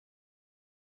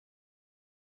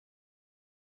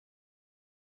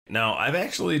Now, I've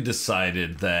actually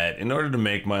decided that in order to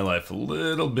make my life a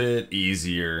little bit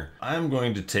easier, I'm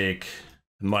going to take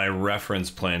my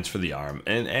reference planes for the arm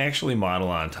and actually model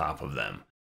on top of them.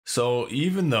 So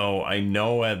even though I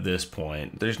know at this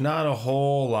point there's not a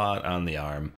whole lot on the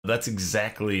arm, that's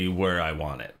exactly where I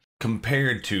want it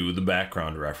compared to the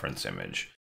background reference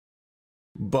image.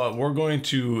 But we're going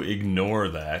to ignore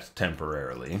that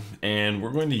temporarily, and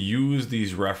we're going to use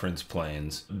these reference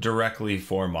planes directly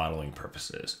for modeling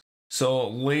purposes. So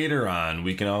later on,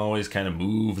 we can always kind of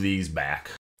move these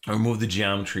back or move the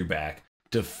geometry back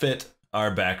to fit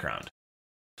our background.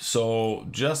 So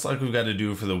just like we've got to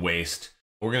do for the waist,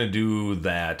 we're going to do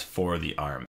that for the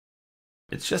arm.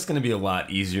 It's just going to be a lot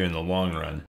easier in the long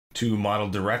run to model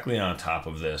directly on top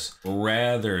of this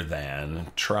rather than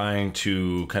trying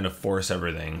to kind of force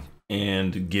everything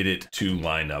and get it to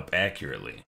line up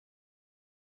accurately.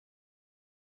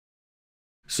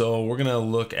 So we're going to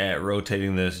look at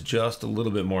rotating this just a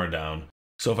little bit more down.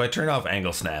 So if I turn off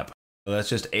angle snap, that's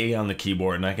just A on the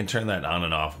keyboard, and I can turn that on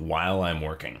and off while I'm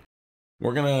working.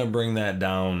 We're going to bring that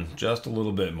down just a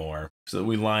little bit more so that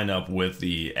we line up with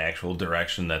the actual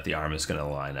direction that the arm is going to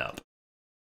line up.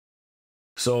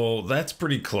 So that's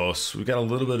pretty close. We've got a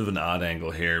little bit of an odd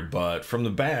angle here, but from the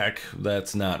back,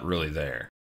 that's not really there.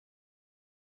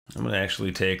 I'm going to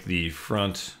actually take the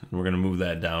front, and we're going to move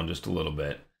that down just a little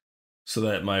bit so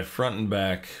that my front and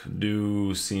back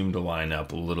do seem to line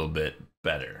up a little bit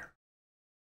better.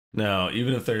 Now,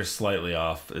 even if they're slightly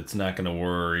off, it's not going to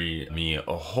worry me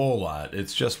a whole lot.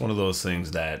 It's just one of those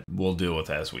things that we'll deal with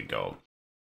as we go.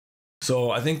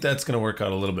 So I think that's going to work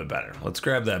out a little bit better. Let's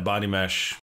grab that body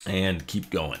mesh and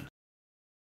keep going.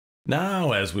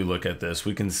 Now, as we look at this,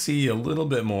 we can see a little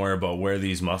bit more about where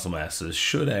these muscle masses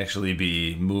should actually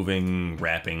be moving,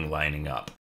 wrapping, lining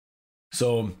up.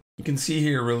 So you can see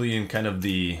here really in kind of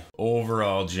the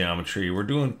overall geometry, we're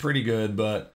doing pretty good,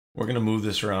 but we're going to move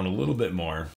this around a little bit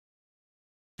more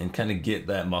and kind of get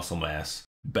that muscle mass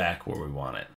back where we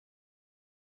want it.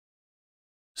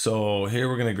 So here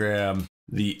we're going to grab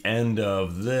the end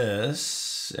of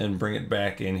this and bring it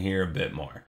back in here a bit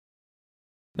more.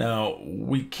 Now,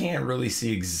 we can't really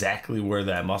see exactly where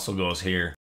that muscle goes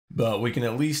here, but we can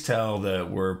at least tell that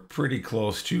we're pretty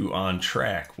close to on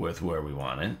track with where we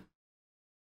want it.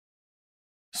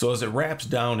 So as it wraps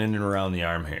down in and around the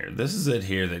arm here, this is it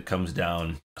here that comes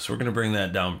down. So we're going to bring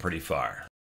that down pretty far.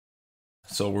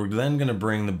 So we're then going to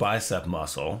bring the bicep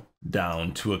muscle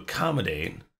down to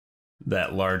accommodate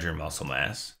that larger muscle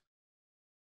mass.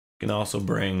 You can also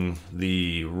bring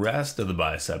the rest of the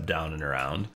bicep down and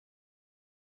around.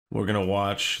 We're going to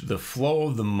watch the flow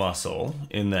of the muscle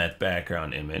in that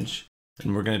background image,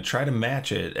 and we're going to try to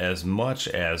match it as much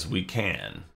as we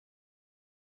can.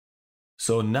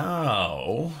 So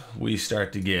now we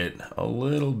start to get a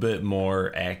little bit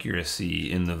more accuracy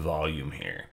in the volume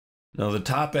here. Now the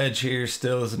top edge here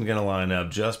still isn't going to line up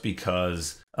just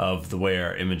because of the way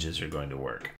our images are going to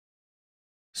work.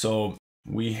 So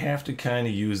we have to kind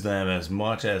of use them as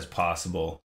much as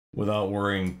possible without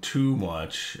worrying too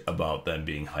much about them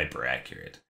being hyper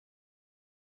accurate.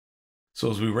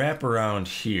 So as we wrap around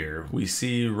here, we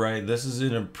see, right, this is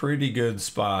in a pretty good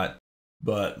spot,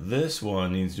 but this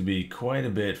one needs to be quite a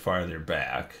bit farther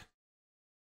back.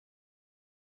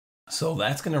 So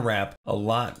that's going to wrap a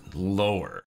lot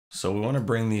lower. So we want to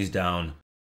bring these down,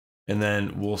 and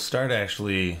then we'll start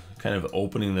actually kind of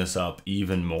opening this up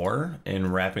even more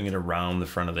and wrapping it around the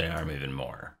front of the arm even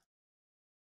more.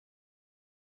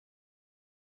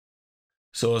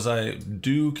 So as I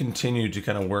do continue to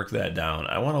kind of work that down,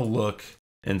 I want to look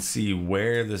and see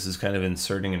where this is kind of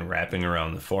inserting and wrapping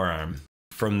around the forearm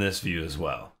from this view as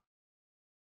well.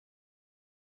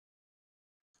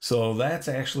 So that's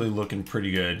actually looking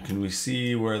pretty good. Can we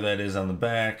see where that is on the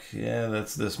back? Yeah,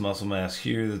 that's this muscle mass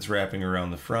here that's wrapping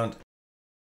around the front.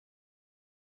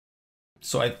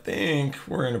 So I think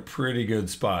we're in a pretty good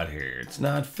spot here. It's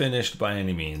not finished by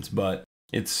any means, but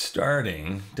it's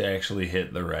starting to actually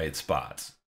hit the right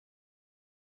spots.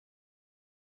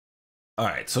 All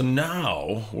right, so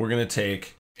now we're going to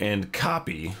take and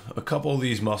copy a couple of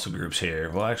these muscle groups here.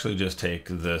 We'll actually just take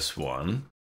this one,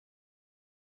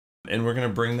 and we're going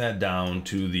to bring that down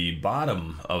to the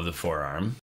bottom of the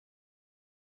forearm.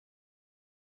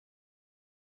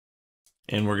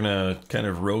 And we're going to kind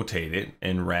of rotate it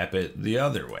and wrap it the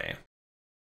other way.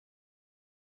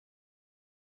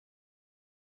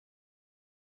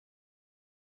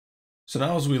 So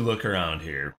now as we look around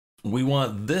here, we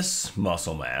want this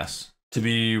muscle mass to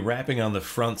be wrapping on the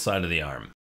front side of the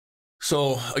arm.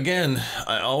 So again,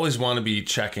 I always want to be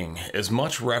checking as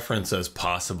much reference as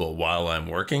possible while I'm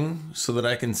working so that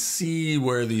I can see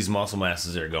where these muscle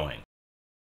masses are going.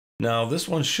 Now this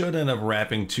one should end up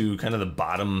wrapping to kind of the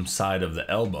bottom side of the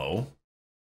elbow.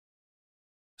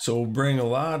 So we'll bring a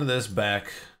lot of this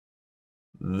back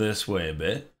this way a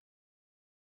bit.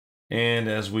 And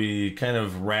as we kind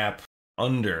of wrap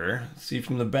under, see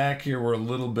from the back here, we're a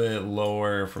little bit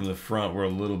lower. From the front, we're a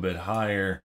little bit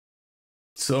higher.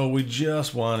 So we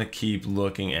just want to keep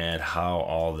looking at how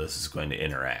all this is going to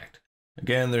interact.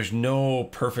 Again, there's no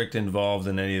perfect involved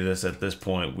in any of this at this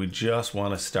point. We just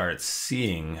want to start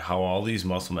seeing how all these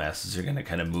muscle masses are going to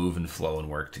kind of move and flow and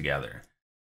work together.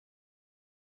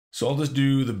 So I'll just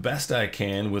do the best I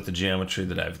can with the geometry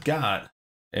that I've got.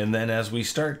 And then as we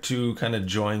start to kind of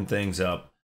join things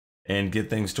up and get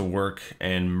things to work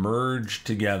and merge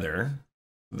together,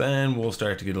 then we'll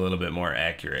start to get a little bit more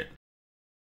accurate.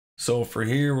 So for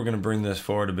here, we're going to bring this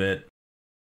forward a bit.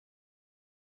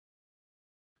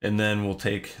 And then we'll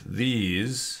take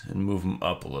these and move them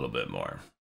up a little bit more.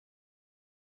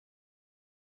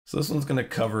 So this one's going to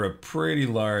cover a pretty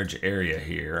large area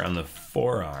here on the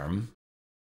forearm.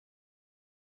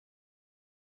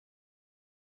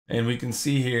 And we can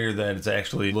see here that it's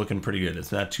actually looking pretty good.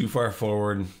 It's not too far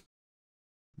forward,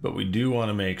 but we do want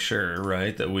to make sure,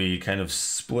 right, that we kind of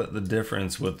split the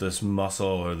difference with this muscle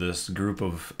or this group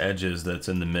of edges that's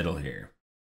in the middle here.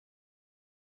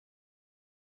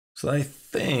 So I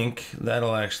think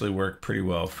that'll actually work pretty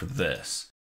well for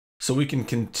this. So we can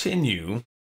continue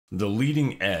the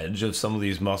leading edge of some of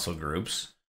these muscle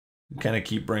groups and kind of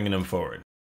keep bringing them forward.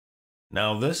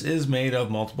 Now this is made of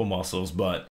multiple muscles,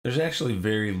 but there's actually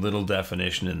very little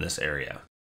definition in this area.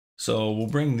 So we'll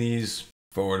bring these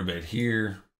forward a bit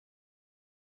here,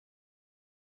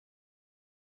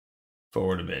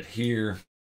 forward a bit here.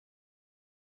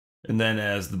 And then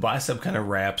as the bicep kind of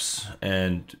wraps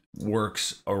and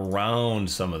works around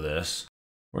some of this,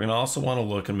 we're going to also want to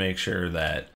look and make sure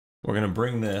that we're going to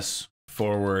bring this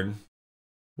forward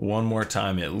one more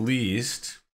time at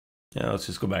least. Yeah, let's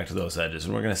just go back to those edges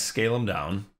and we're going to scale them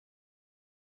down.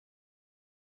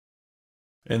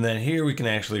 And then here we can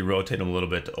actually rotate them a little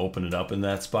bit to open it up in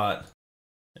that spot.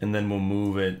 And then we'll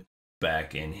move it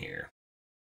back in here.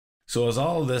 So as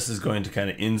all of this is going to kind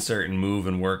of insert and move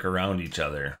and work around each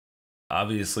other,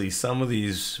 obviously some of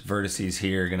these vertices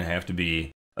here are going to have to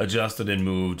be adjusted and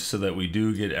moved so that we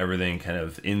do get everything kind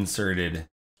of inserted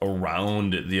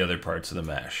around the other parts of the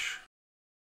mesh.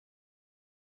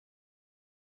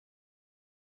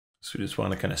 So we just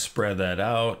want to kind of spread that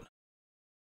out,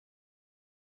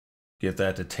 get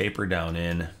that to taper down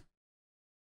in,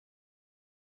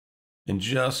 and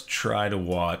just try to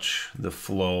watch the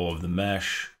flow of the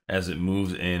mesh as it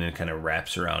moves in and kind of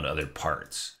wraps around other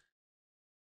parts.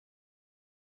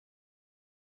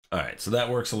 All right, so that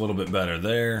works a little bit better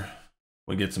there.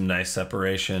 We get some nice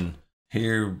separation.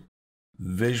 Here,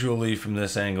 visually from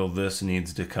this angle, this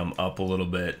needs to come up a little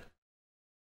bit.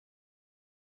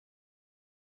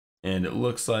 And it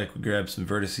looks like we grabbed some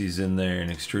vertices in there and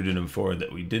extruded them forward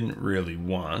that we didn't really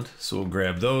want. So we'll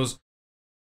grab those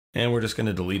and we're just going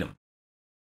to delete them.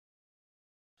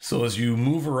 So as you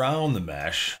move around the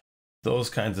mesh, those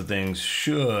kinds of things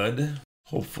should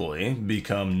hopefully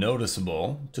become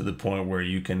noticeable to the point where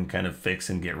you can kind of fix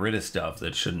and get rid of stuff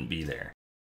that shouldn't be there.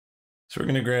 So we're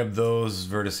going to grab those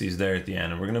vertices there at the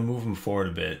end and we're going to move them forward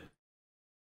a bit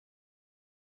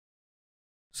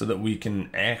so that we can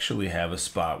actually have a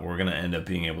spot where we're going to end up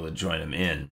being able to join them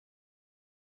in.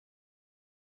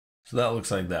 So that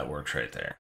looks like that works right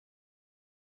there.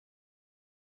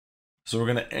 So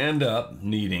we're going to end up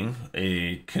needing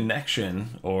a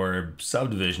connection or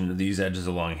subdivision of these edges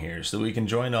along here so we can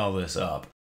join all this up.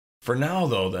 For now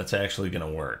though, that's actually going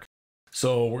to work.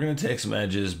 So we're going to take some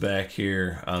edges back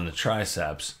here on the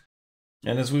triceps.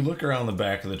 And as we look around the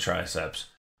back of the triceps,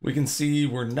 we can see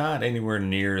we're not anywhere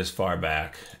near as far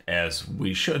back as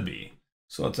we should be.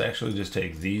 So let's actually just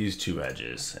take these two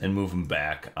edges and move them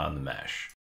back on the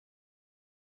mesh.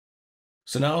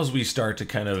 So now as we start to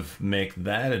kind of make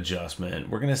that adjustment,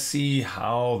 we're going to see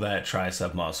how that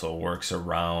tricep muscle works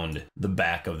around the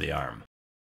back of the arm.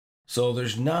 So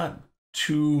there's not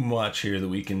too much here that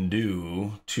we can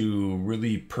do to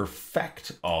really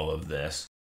perfect all of this.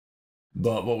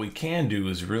 But what we can do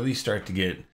is really start to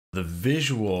get the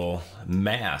visual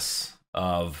mass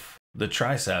of the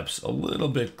triceps a little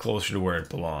bit closer to where it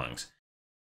belongs.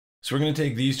 So we're going to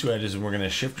take these two edges and we're going to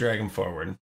shift drag them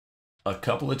forward a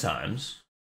couple of times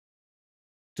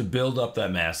to build up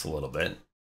that mass a little bit.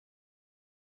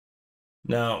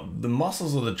 Now, the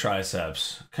muscles of the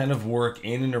triceps kind of work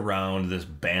in and around this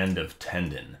band of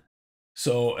tendon.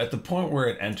 So at the point where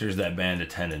it enters that band of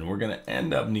tendon, we're going to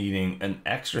end up needing an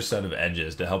extra set of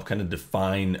edges to help kind of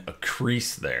define a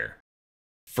crease there.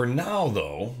 For now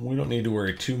though, we don't need to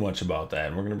worry too much about that.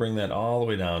 And we're going to bring that all the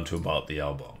way down to about the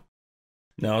elbow.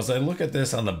 Now, as I look at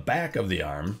this on the back of the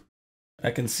arm,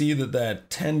 I can see that that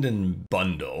tendon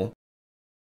bundle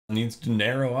needs to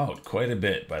narrow out quite a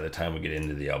bit by the time we get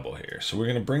into the elbow here. So we're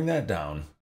going to bring that down.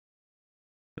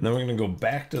 And then we're going to go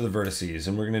back to the vertices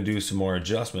and we're going to do some more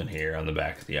adjustment here on the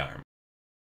back of the arm.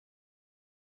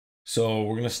 So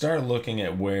we're going to start looking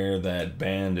at where that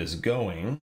band is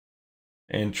going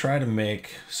and try to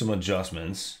make some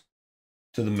adjustments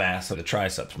to the mass of the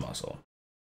triceps muscle.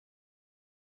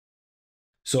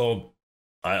 So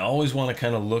I always want to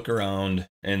kind of look around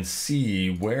and see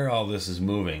where all this is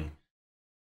moving.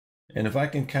 And if I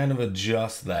can kind of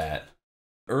adjust that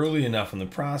early enough in the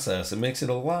process, it makes it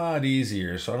a lot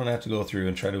easier so I don't have to go through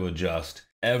and try to adjust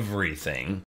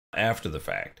everything after the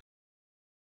fact.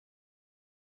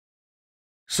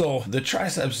 So the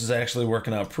triceps is actually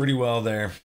working out pretty well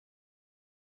there.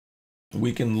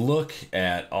 We can look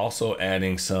at also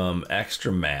adding some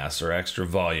extra mass or extra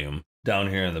volume down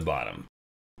here in the bottom.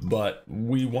 But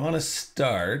we want to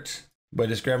start by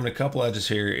just grabbing a couple edges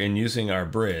here and using our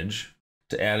bridge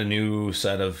to add a new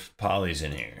set of polys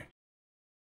in here.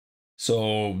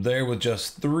 So there with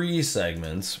just 3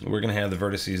 segments, we're going to have the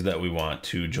vertices that we want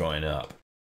to join up.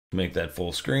 Make that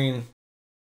full screen.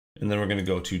 And then we're going to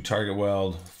go to target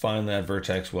weld, find that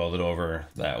vertex welded over,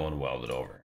 that one welded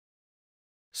over.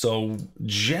 So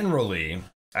generally,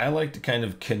 I like to kind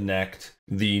of connect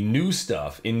the new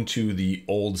stuff into the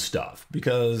old stuff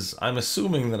because I'm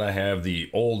assuming that I have the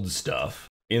old stuff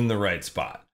in the right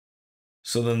spot.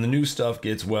 So then the new stuff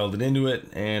gets welded into it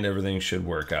and everything should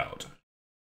work out.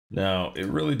 Now, it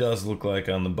really does look like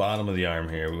on the bottom of the arm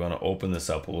here, we want to open this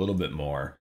up a little bit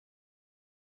more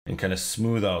and kind of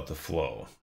smooth out the flow.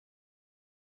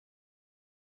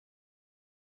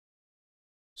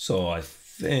 So I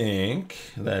think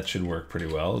that should work pretty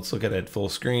well. Let's look at it full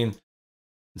screen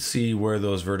and see where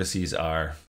those vertices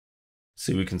are.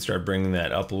 See, we can start bringing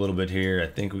that up a little bit here. I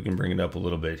think we can bring it up a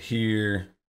little bit here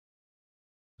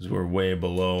because we're way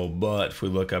below, but if we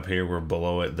look up here, we're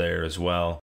below it there as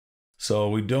well. So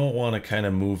we don't want to kind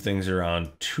of move things around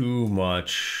too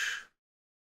much.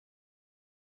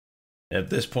 At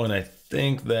this point, I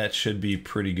think that should be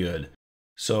pretty good.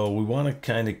 So we want to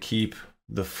kind of keep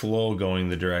the flow going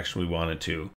the direction we want it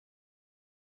to.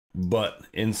 But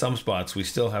in some spots, we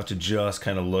still have to just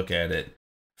kind of look at it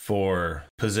for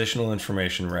positional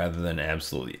information rather than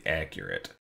absolutely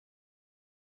accurate.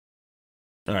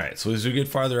 All right, so as we get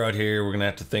farther out here, we're gonna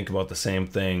have to think about the same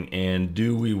thing. And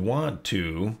do we want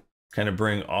to kind of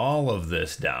bring all of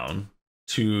this down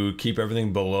to keep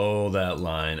everything below that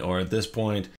line? Or at this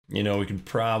point, you know, we can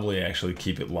probably actually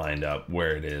keep it lined up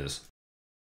where it is.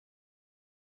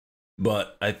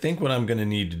 But I think what I'm going to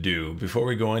need to do before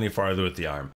we go any farther with the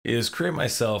arm is create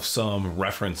myself some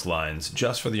reference lines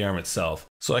just for the arm itself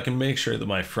so I can make sure that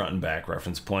my front and back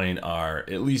reference plane are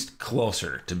at least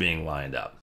closer to being lined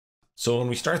up. So when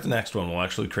we start the next one, we'll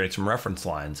actually create some reference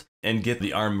lines and get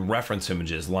the arm reference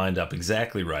images lined up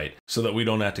exactly right so that we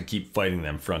don't have to keep fighting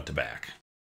them front to back.